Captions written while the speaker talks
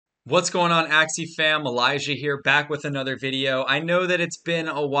What's going on, Axie fam? Elijah here, back with another video. I know that it's been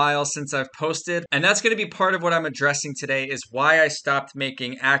a while since I've posted, and that's going to be part of what I'm addressing today is why I stopped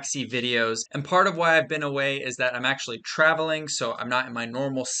making Axie videos. And part of why I've been away is that I'm actually traveling, so I'm not in my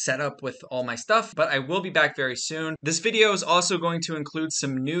normal setup with all my stuff, but I will be back very soon. This video is also going to include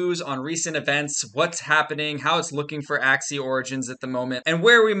some news on recent events, what's happening, how it's looking for Axie Origins at the moment, and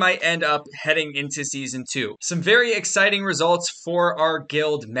where we might end up heading into Season 2. Some very exciting results for our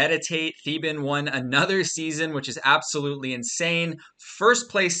guild. Meditate Theban won another season, which is absolutely insane. First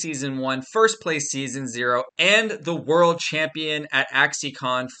place Season 1, first place Season 0, and the world champion at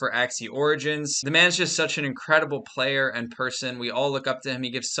AxieCon for Axie Origins. The man's just such an incredible player and person. We all look up to him. He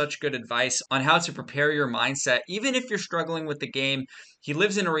gives such good advice on how to prepare your mindset, even if you're struggling with the game. He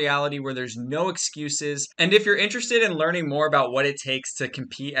lives in a reality where there's no excuses. And if you're interested in learning more about what it takes to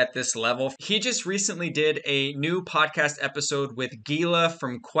compete at this level, he just recently did a new podcast episode with Gila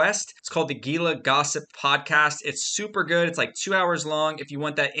from Quest. It's called the Gila Gossip Podcast. It's super good. It's like 2 hours long. If you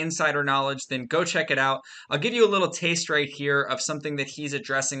want that insider knowledge, then go check it out. I'll give you a little taste right here of something that he's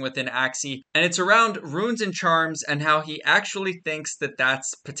addressing within Axie. And it's around runes and charms and how he actually thinks that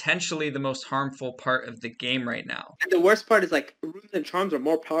that's potentially the most harmful part of the game right now. And the worst part is like runes and charms are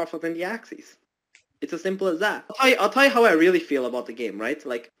more powerful than the Axies. It's as simple as that. I'll tell you how I really feel about the game, right?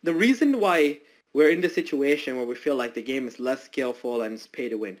 Like the reason why we're in this situation where we feel like the game is less skillful and it's pay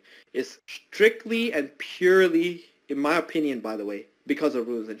to win is strictly and purely, in my opinion, by the way, because of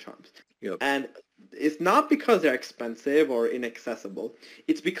runes and charms. Yep. And it's not because they're expensive or inaccessible.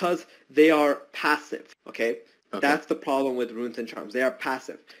 It's because they are passive, okay? That's the problem with runes and charms. They are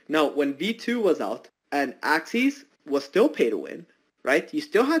passive. Now, when V2 was out and Axies was still pay to win, right? You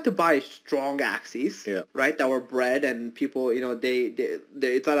still had to buy strong Axies, right? That were bred and people, you know, they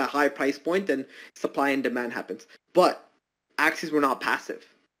it's at a high price point and supply and demand happens. But Axies were not passive.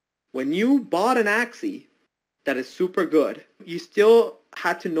 When you bought an Axie that is super good, you still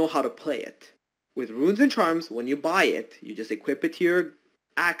had to know how to play it. With runes and charms, when you buy it, you just equip it to your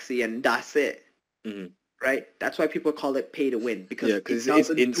Axie and that's it. Mm-hmm. Right? That's why people call it pay to win, because it it's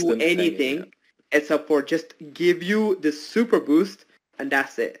doesn't do anything except for just give you the super boost, and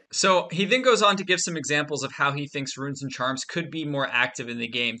that's it. So he then goes on to give some examples of how he thinks runes and charms could be more active in the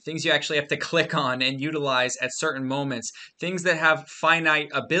game. Things you actually have to click on and utilize at certain moments. Things that have finite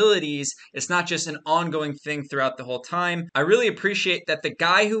abilities. It's not just an ongoing thing throughout the whole time. I really appreciate that the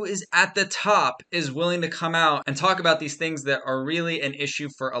guy who is at the top is willing to come out and talk about these things that are really an issue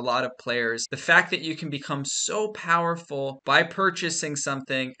for a lot of players. The fact that you can become so powerful by purchasing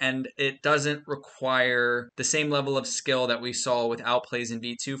something and it doesn't require the same level of skill that we saw with outplays in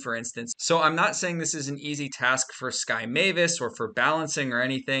V2, for instance. So I'm not saying this is an easy task for Sky Mavis or for balancing or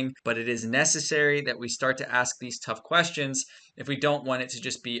anything, but it is necessary that we start to ask these tough questions if we don't want it to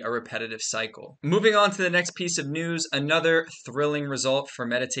just be a repetitive cycle. Moving on to the next piece of news, another thrilling result for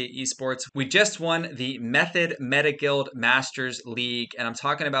Meditate Esports. We just won the Method MetaGuild Masters League, and I'm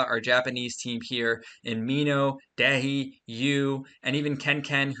talking about our Japanese team here in Mino, Dehi, Yu, and even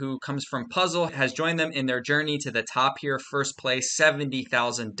Ken, who comes from Puzzle, has joined them in their journey to the top here. First place,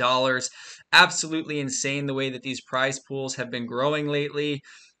 $70,000. Absolutely insane the way that these prize pools have been growing lately.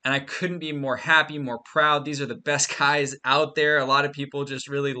 And I couldn't be more happy, more proud. These are the best guys out there. A lot of people just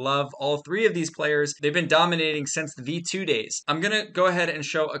really love all three of these players. They've been dominating since the V2 days. I'm going to go ahead and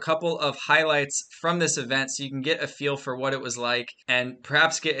show a couple of highlights from this event so you can get a feel for what it was like and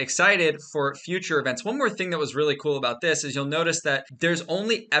perhaps get excited for future events. One more thing that was really cool about this is you'll notice that there's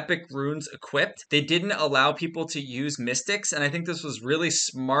only epic runes equipped. They didn't allow people to use mystics, and I think this was really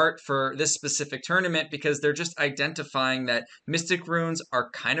smart for this specific tournament because they're just identifying that mystic runes are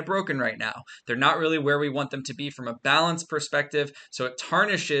kind of broken right now. They're not really where we want them to be from a balance perspective, so it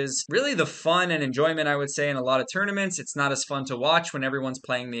tarnishes really the fun and enjoyment, I would say, in a lot of tournaments. It's not as fun to watch when everyone's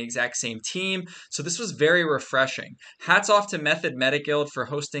playing the exact same team, so this was very refreshing. Hats off to Method MetaGuild for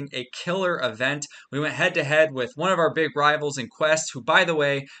hosting a killer event. We went head-to-head with one of our big rivals in Quest, who, by the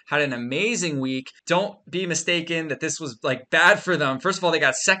way, had an amazing week. Don't be mistaken that this was like bad for them. First of all, they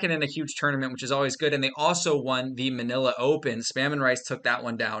got second in a huge tournament, which is always good, and they also won the Manila Open. Spam and Rice took that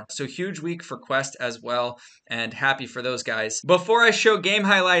one down. So huge week for Quest as well, and happy for those guys. Before I show game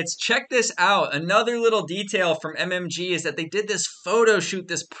highlights, check this out. Another little detail from MMG is that they did this photo shoot,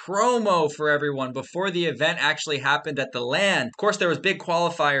 this promo for everyone before the event actually happened at the LAN. Of course, there was big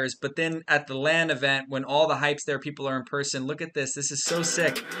qualifiers, but then at the LAN event, when all the hype's there, people are in person. Look at this. This is so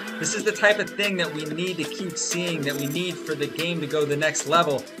sick. This is the type of thing that we need to keep seeing, that we need for the game to go the next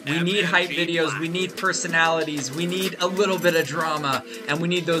level. We need hype videos. We need personalities. We need a little bit of drama, and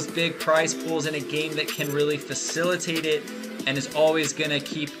we need those big prize pools in a game that can really facilitate it and is always going to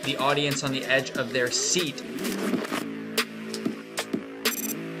keep the audience on the edge of their seat.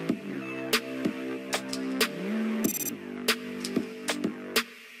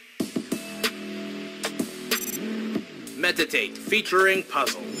 Meditate, featuring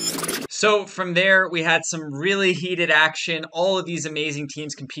puzzle. So from there, we had some really heated action. All of these amazing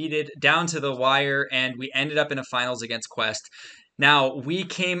teams competed down to the wire, and we ended up in a finals against Quest. Now, we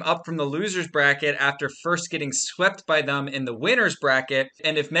came up from the losers bracket after first getting swept by them in the winners bracket.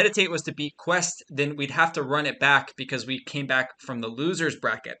 And if Meditate was to beat Quest, then we'd have to run it back because we came back from the losers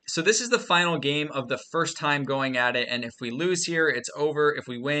bracket. So this is the final game of the first time going at it. And if we lose here, it's over. If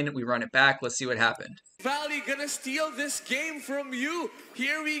we win, we run it back. Let's see what happened. Valley gonna steal this game from you.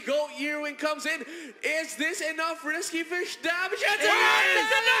 Here we go. Irwin comes in. Is this enough risky fish damage? It's enough!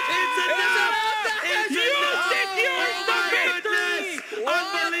 It's enough! It's enough!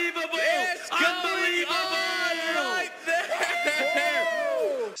 Unbelievable! Unbelievable! Right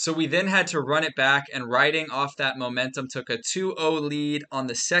there! So we then had to run it back, and riding off that momentum took a 2-0 lead on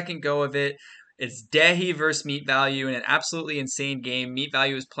the second go of it. It's Dehi versus Meat Value in an absolutely insane game. Meat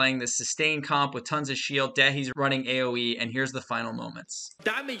Value is playing this sustain comp with tons of shield. Dehi's running AoE, and here's the final moments.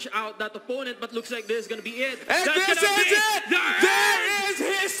 Damage out that opponent, but looks like this is gonna be it. And That's this gonna is be it! There is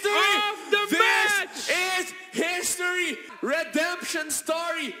history! of the match! This is history! Redemption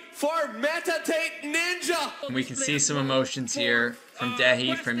story for Meditate Ninja! And we can see some emotions here from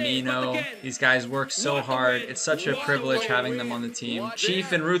Dehi, from Nino. These guys work so hard. It's such a privilege having them on the team.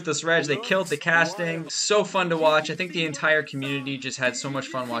 Chief and Ruthless Reg, they killed the casting. So fun to watch. I think the entire community just had so much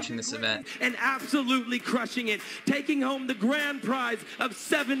fun watching this event. And absolutely crushing it, taking home the grand prize of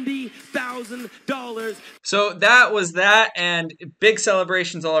 $70,000. So that was that, and big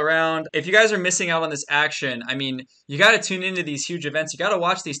celebrations all around. If you guys are missing out on this action, I mean, you got to tune into these huge events. You got to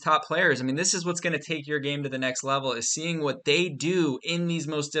watch these top players. I mean, this is what's going to take your game to the next level, is seeing what they do in these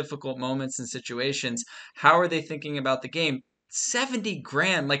most difficult moments and situations. How are they thinking about the game? 70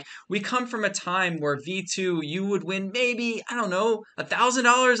 grand. Like, we come from a time where V2, you would win maybe, I don't know,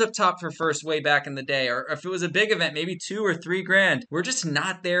 $1,000 up top for first way back in the day. Or if it was a big event, maybe 2 or 3 grand. We're just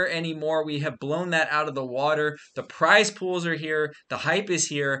not there anymore. We have blown that out of the water. The prize pools are here. The hype is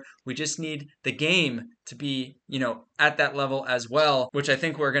here. We just need the game to be, you know, at that level as well, which I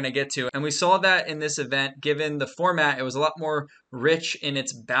think we're going to get to. And we saw that in this event. Given the format, it was a lot more rich in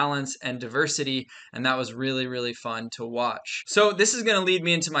its balance and diversity, and that was really, really fun to watch. So this is going to lead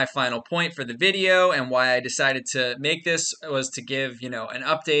me into my final point for the video, and why I decided to make this was to give, you know, an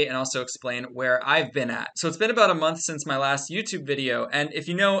update and also explain where I've been at. So it's been about a month since my last YouTube video, and if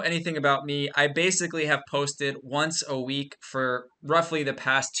you know anything about me, I basically have posted once a week for roughly the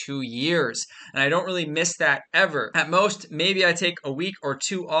past 2 years, and I don't really miss that ever. At most, maybe I take a week or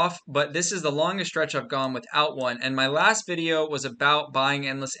 2 off, but this is the longest stretch I've gone without one. And my last video was about buying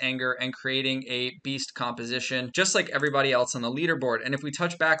Endless Anger and creating a beast composition, just like everybody else on the leaderboard. And if we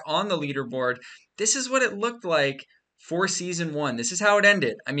touch back on the leaderboard, this is what it looked like for season 1. This is how it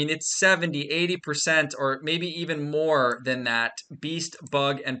ended. I mean, it's 70, 80%, or maybe even more than that beast,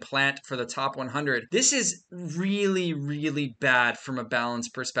 bug, and plant for the top 100. This is really, really bad from a balance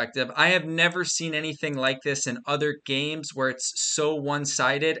perspective. I have never seen anything like this in other games where it's so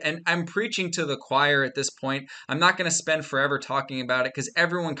one-sided, and I'm preaching to the choir at this point. I'm not going to spend forever talking about it because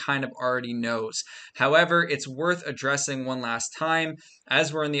everyone kind of already knows. However, it's worth addressing one last time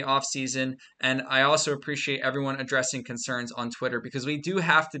as we're in the off season, and I also appreciate everyone addressing concerns on Twitter, because we do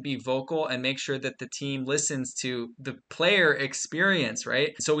have to be vocal and make sure that the team listens to the player experience,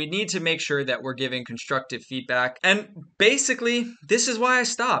 right? So we need to make sure that we're giving constructive feedback. And basically, this is why I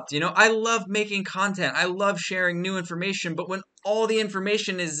stopped. You know, I love making content. I love sharing new information, but when all the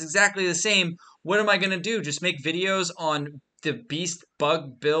information is exactly the same, what am I going to do? Just make videos on the beast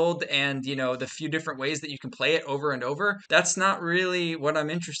bug build and, you know, the few different ways that you can play it over and over? That's not really what I'm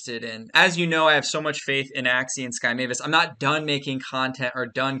interested in. As you know, I have so much faith in Axie and Sky Mavis. I'm not done making content or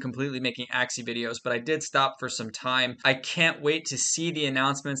done completely making Axie videos, but I did stop for some time. I can't wait to see the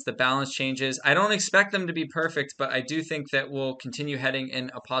announcements, the balance changes. I don't expect them to be perfect, but I do think that we'll continue heading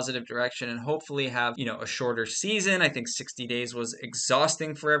in a positive direction and hopefully have, you know, a shorter season. I think 60 days was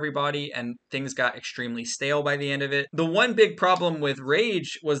exhausting for everybody and things got extremely stale by the end of it. The one big problem with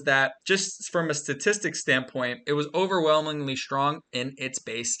Rage was that, just from a statistics standpoint, it was overwhelmingly strong in its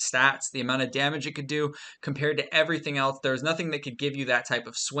base stats. The amount of damage it could do compared to everything else, there was nothing that could give you that type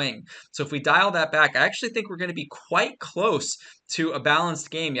of swing. So if we dial that back, I actually think we're going to be quite close to a balanced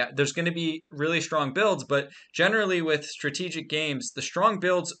game. Yeah, there's going to be really strong builds, but generally with strategic games, the strong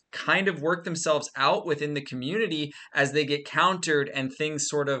builds kind of work themselves out within the community as they get countered and things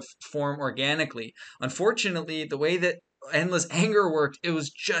sort of form organically. Unfortunately, the way that Endless Anger worked, it was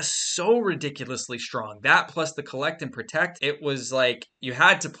just so ridiculously strong. That plus the Collect and Protect, it was like you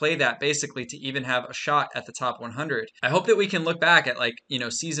had to play that basically to even have a shot at the top 100. I hope that we can look back at like, you know,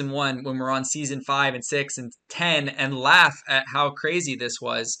 season 1 when we're on season 5 and 6 and 10 and laugh at how crazy this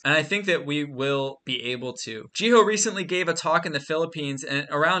was. And I think that we will be able to. Jiho recently gave a talk in the Philippines, and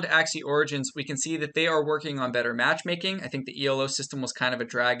around Axie Origins, we can see that they are working on better matchmaking. I think the ELO system was kind of a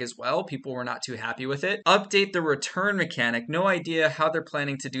drag as well. People were not too happy with it. Update the return mechanic. No idea how they're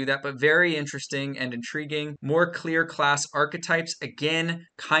planning to do that, but very interesting and intriguing. More clear class archetypes. Again,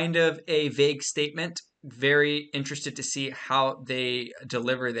 kind of a vague statement. Very interested to see how they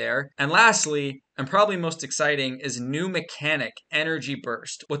deliver there. And lastly, and probably most exciting, is new mechanic, Energy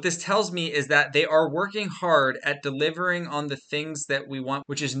Burst. What this tells me is that they are working hard at delivering on the things that we want,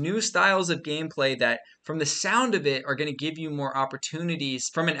 which is new styles of gameplay that, from the sound of it, are going to give you more opportunities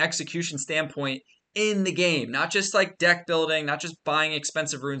from an execution standpoint in the game. Not just like deck building, not just buying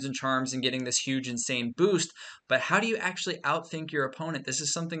expensive runes and charms and getting this huge insane boost, but how do you actually outthink your opponent? This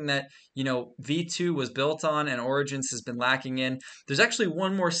is something that, you know, V2 was built on and Origins has been lacking in. There's actually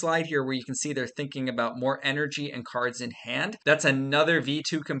one more slide here where you can see they're thinking about more energy and cards in hand. That's another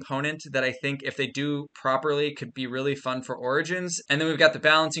V2 component that I think if they do properly could be really fun for Origins. And then we've got the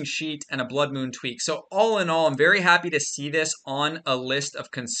balancing sheet and a Blood Moon tweak. So all in all, I'm very happy to see this on a list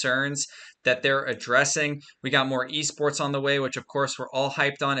of concerns that they're addressing. We got more esports on the way, which of course we're all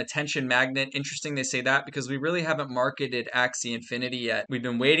hyped on. Attention Magnet. Interesting they say that because we really haven't marketed Axie Infinity yet. We've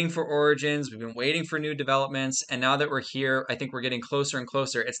been waiting for Origins, we've been waiting for new developments, and now that we're here, I think we're getting closer and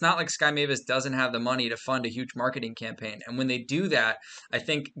closer. It's not like Sky Mavis doesn't have the money to fund a huge marketing campaign, and when they do that, I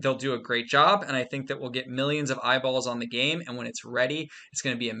think they'll do a great job, and I think that we'll get millions of eyeballs on the game, and when it's ready, it's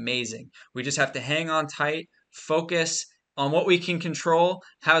going to be amazing. We just have to hang on tight, focus on what we can control,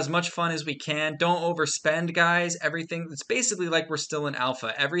 have as much fun as we can. Don't overspend, guys. Everything, it's basically like we're still in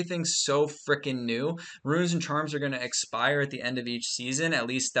alpha. Everything's so freaking new. Runes and charms are going to expire at the end of each season. At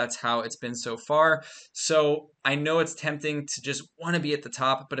least that's how it's been so far. So I know it's tempting to just want to be at the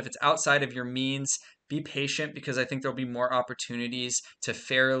top, but if it's outside of your means, be patient because I think there'll be more opportunities to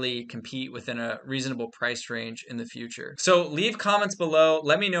fairly compete within a reasonable price range in the future. So leave comments below.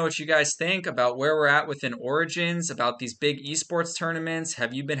 Let me know what you guys think about where we're at within Origins, about these big esports tournaments.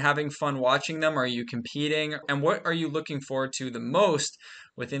 Have you been having fun watching them? Are you competing? And what are you looking forward to the most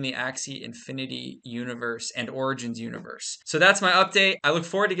within the Axie Infinity universe and Origins universe? So that's my update. I look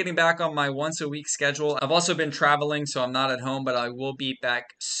forward to getting back on my once a week schedule. I've also been traveling, so I'm not at home, but I will be back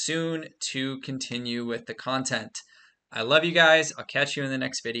soon to continue with the content. I love you guys. I'll catch you in the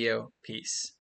next video. Peace.